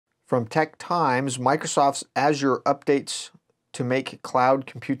From Tech Times, Microsoft's Azure updates to make cloud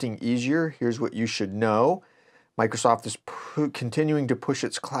computing easier. Here's what you should know. Microsoft is continuing to push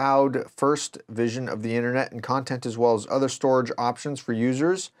its cloud-first vision of the internet and content, as well as other storage options for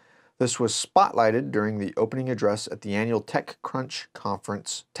users. This was spotlighted during the opening address at the annual TechCrunch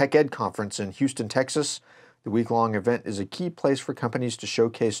conference, TechEd conference in Houston, Texas. The week-long event is a key place for companies to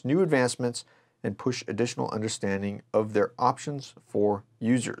showcase new advancements and push additional understanding of their options for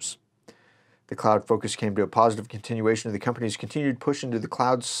users. The cloud focus came to a positive continuation of the company's continued push into the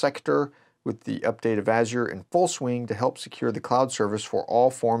cloud sector, with the update of Azure in full swing to help secure the cloud service for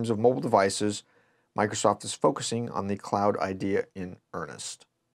all forms of mobile devices. Microsoft is focusing on the cloud idea in earnest.